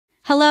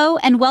Hello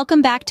and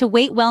welcome back to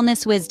Weight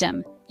Wellness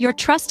Wisdom, your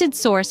trusted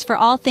source for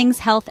all things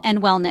health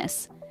and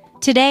wellness.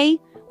 Today,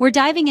 we're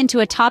diving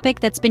into a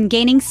topic that's been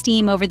gaining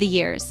steam over the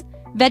years: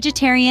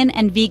 vegetarian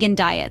and vegan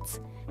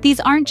diets. These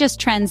aren't just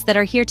trends that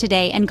are here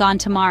today and gone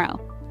tomorrow.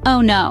 Oh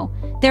no,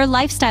 they're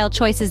lifestyle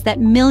choices that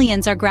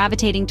millions are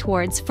gravitating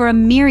towards for a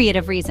myriad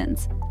of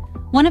reasons.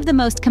 One of the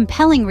most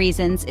compelling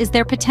reasons is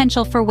their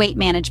potential for weight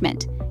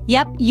management.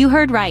 Yep, you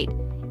heard right.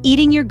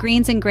 Eating your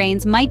greens and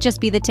grains might just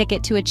be the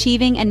ticket to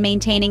achieving and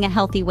maintaining a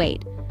healthy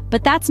weight.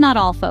 But that's not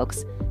all,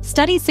 folks.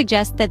 Studies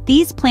suggest that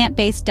these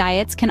plant-based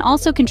diets can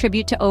also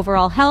contribute to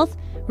overall health,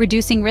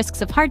 reducing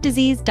risks of heart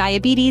disease,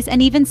 diabetes,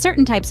 and even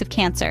certain types of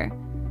cancer.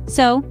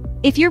 So,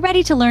 if you're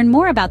ready to learn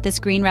more about this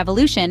green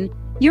revolution,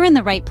 you're in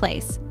the right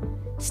place.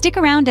 Stick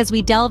around as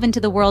we delve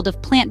into the world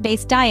of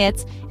plant-based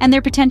diets and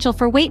their potential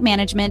for weight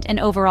management and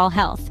overall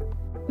health.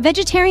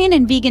 Vegetarian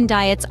and vegan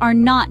diets are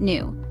not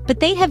new, but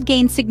they have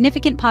gained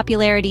significant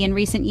popularity in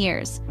recent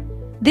years.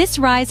 This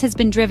rise has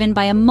been driven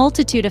by a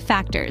multitude of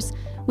factors,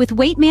 with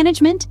weight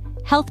management,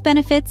 health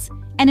benefits,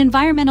 and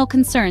environmental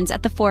concerns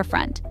at the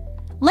forefront.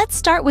 Let's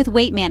start with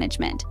weight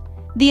management.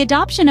 The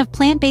adoption of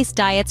plant-based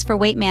diets for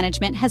weight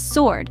management has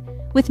soared,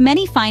 with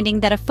many finding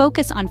that a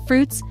focus on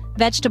fruits,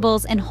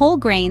 vegetables, and whole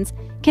grains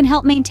can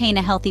help maintain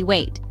a healthy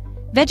weight.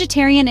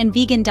 Vegetarian and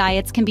vegan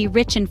diets can be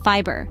rich in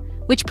fiber,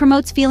 which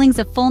promotes feelings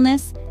of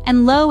fullness,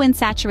 and low in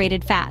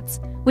saturated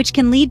fats, which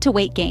can lead to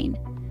weight gain.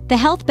 The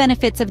health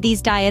benefits of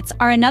these diets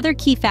are another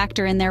key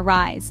factor in their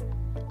rise.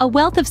 A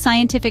wealth of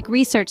scientific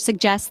research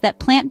suggests that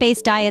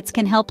plant-based diets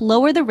can help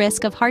lower the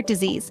risk of heart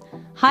disease,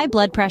 high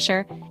blood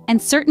pressure,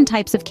 and certain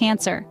types of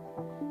cancer.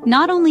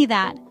 Not only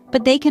that,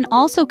 but they can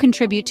also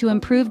contribute to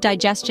improved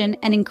digestion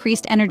and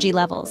increased energy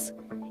levels.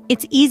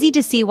 It's easy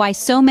to see why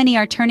so many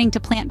are turning to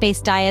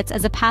plant-based diets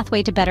as a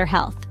pathway to better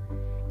health.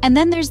 And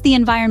then there's the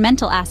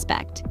environmental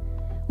aspect.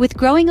 With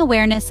growing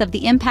awareness of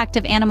the impact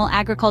of animal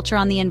agriculture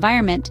on the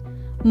environment,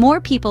 more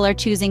people are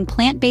choosing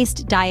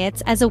plant-based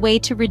diets as a way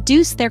to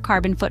reduce their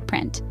carbon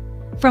footprint.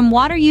 From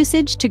water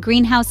usage to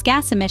greenhouse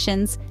gas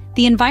emissions,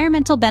 the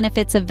environmental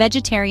benefits of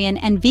vegetarian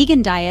and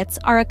vegan diets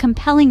are a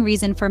compelling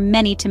reason for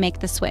many to make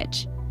the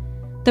switch.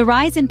 The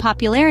rise in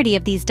popularity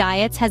of these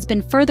diets has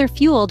been further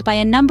fueled by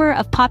a number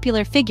of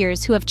popular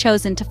figures who have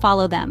chosen to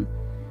follow them.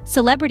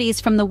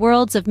 Celebrities from the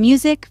worlds of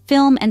music,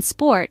 film, and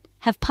sport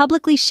have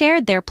publicly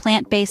shared their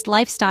plant-based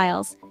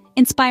lifestyles,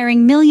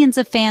 inspiring millions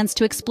of fans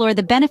to explore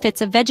the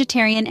benefits of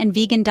vegetarian and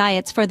vegan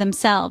diets for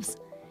themselves.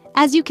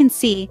 As you can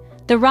see,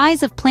 the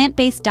rise of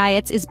plant-based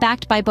diets is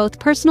backed by both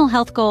personal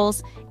health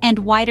goals and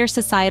wider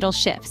societal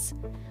shifts.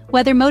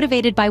 Whether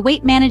motivated by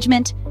weight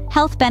management,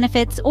 health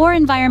benefits, or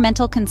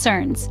environmental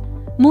concerns,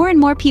 more and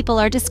more people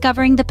are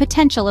discovering the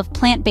potential of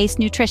plant-based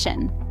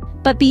nutrition.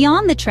 But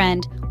beyond the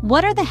trend,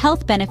 what are the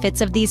health benefits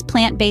of these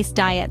plant-based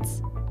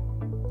diets?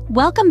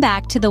 Welcome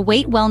back to the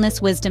Weight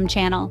Wellness Wisdom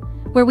channel,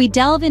 where we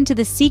delve into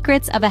the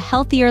secrets of a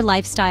healthier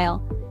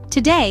lifestyle.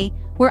 Today,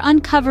 we're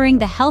uncovering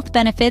the health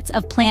benefits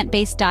of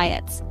plant-based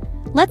diets.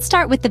 Let's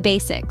start with the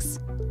basics.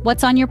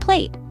 What's on your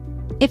plate?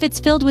 If it's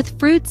filled with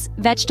fruits,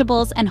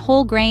 vegetables, and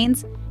whole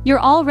grains, you're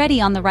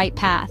already on the right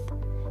path.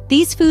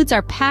 These foods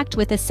are packed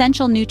with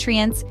essential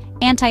nutrients,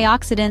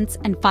 antioxidants,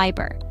 and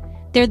fiber.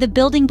 They're the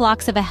building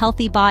blocks of a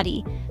healthy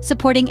body,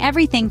 supporting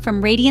everything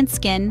from radiant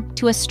skin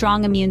to a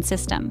strong immune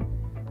system.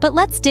 But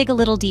let's dig a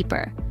little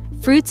deeper.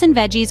 Fruits and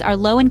veggies are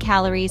low in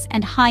calories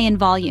and high in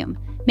volume,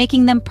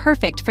 making them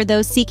perfect for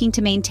those seeking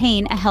to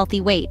maintain a healthy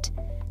weight.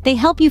 They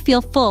help you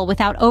feel full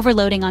without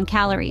overloading on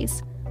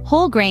calories.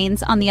 Whole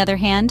grains, on the other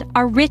hand,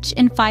 are rich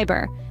in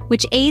fiber,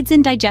 which aids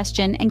in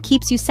digestion and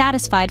keeps you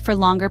satisfied for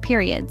longer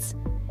periods.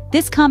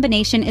 This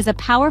combination is a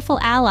powerful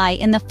ally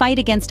in the fight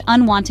against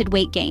unwanted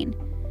weight gain.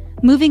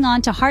 Moving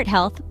on to heart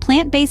health,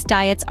 plant-based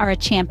diets are a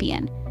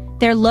champion.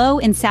 They're low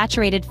in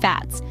saturated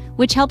fats,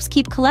 which helps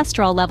keep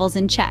cholesterol levels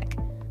in check.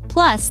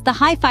 Plus, the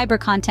high fiber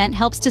content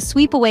helps to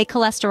sweep away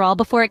cholesterol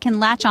before it can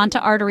latch onto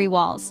artery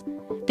walls.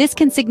 This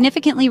can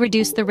significantly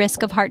reduce the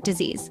risk of heart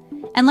disease.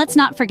 And let's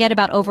not forget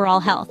about overall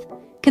health.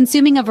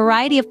 Consuming a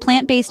variety of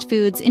plant-based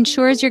foods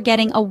ensures you're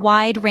getting a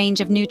wide range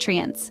of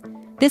nutrients.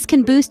 This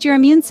can boost your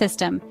immune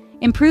system,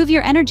 improve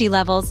your energy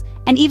levels,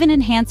 and even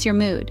enhance your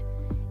mood.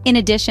 In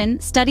addition,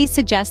 studies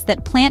suggest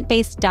that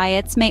plant-based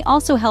diets may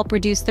also help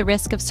reduce the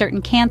risk of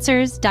certain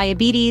cancers,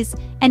 diabetes,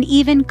 and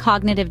even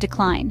cognitive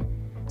decline.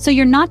 So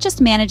you're not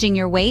just managing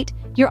your weight,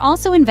 you're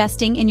also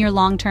investing in your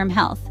long-term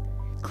health.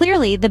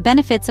 Clearly, the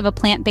benefits of a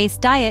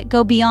plant-based diet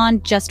go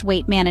beyond just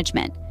weight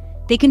management.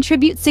 They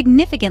contribute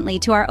significantly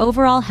to our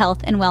overall health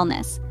and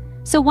wellness.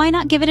 So why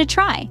not give it a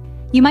try?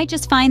 You might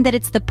just find that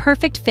it's the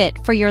perfect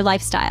fit for your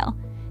lifestyle.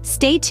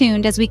 Stay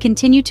tuned as we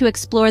continue to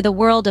explore the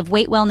world of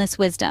weight wellness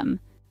wisdom.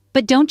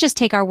 But don't just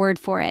take our word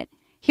for it.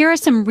 Here are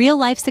some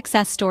real-life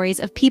success stories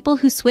of people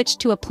who switched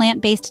to a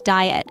plant-based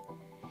diet.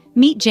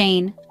 Meet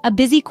Jane, a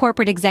busy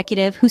corporate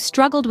executive who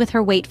struggled with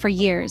her weight for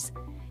years.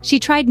 She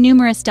tried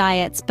numerous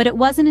diets, but it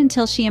wasn't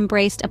until she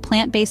embraced a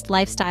plant-based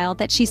lifestyle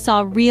that she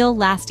saw real,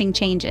 lasting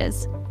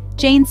changes.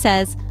 Jane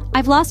says,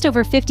 "I've lost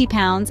over 50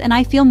 pounds and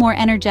I feel more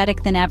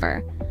energetic than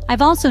ever.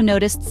 I've also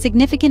noticed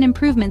significant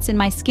improvements in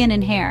my skin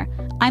and hair.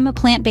 I'm a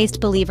plant-based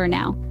believer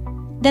now.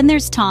 Then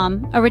there's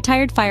Tom, a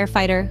retired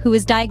firefighter who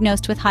was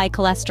diagnosed with high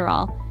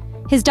cholesterol.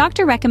 His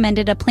doctor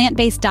recommended a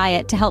plant-based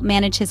diet to help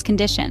manage his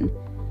condition.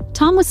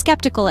 Tom was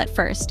skeptical at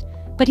first,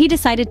 but he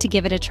decided to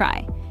give it a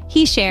try.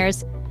 He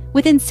shares,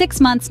 "Within 6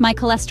 months, my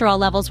cholesterol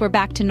levels were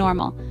back to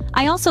normal.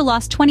 I also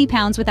lost 20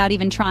 pounds without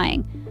even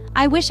trying.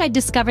 I wish I'd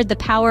discovered the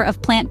power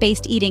of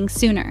plant-based eating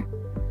sooner."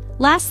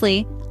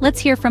 Lastly, let's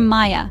hear from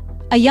Maya,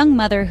 a young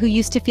mother who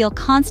used to feel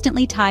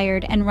constantly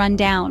tired and run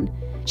down.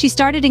 She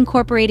started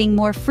incorporating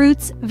more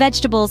fruits,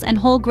 vegetables, and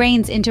whole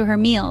grains into her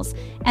meals,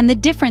 and the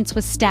difference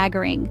was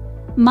staggering.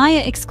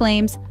 Maya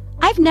exclaims,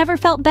 "I've never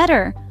felt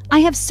better. I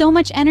have so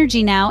much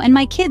energy now, and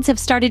my kids have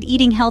started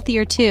eating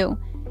healthier too.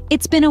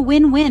 It's been a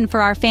win-win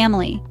for our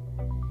family."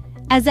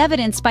 As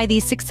evidenced by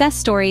these success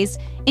stories,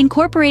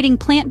 incorporating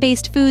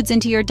plant-based foods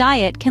into your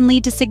diet can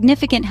lead to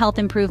significant health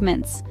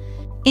improvements.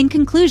 In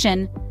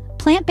conclusion,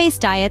 plant-based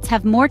diets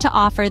have more to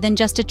offer than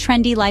just a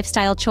trendy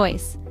lifestyle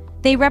choice.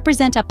 They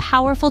represent a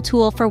powerful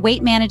tool for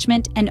weight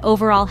management and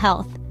overall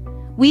health.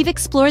 We've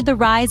explored the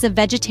rise of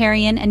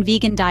vegetarian and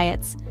vegan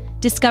diets,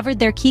 discovered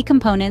their key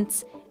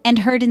components, and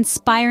heard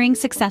inspiring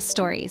success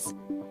stories.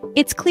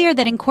 It's clear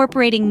that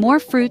incorporating more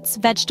fruits,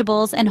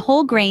 vegetables, and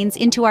whole grains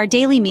into our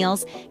daily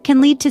meals can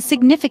lead to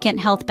significant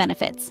health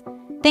benefits.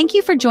 Thank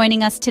you for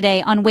joining us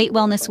today on Weight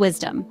Wellness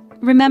Wisdom.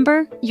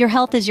 Remember, your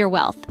health is your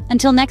wealth.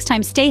 Until next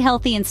time, stay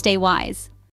healthy and stay wise.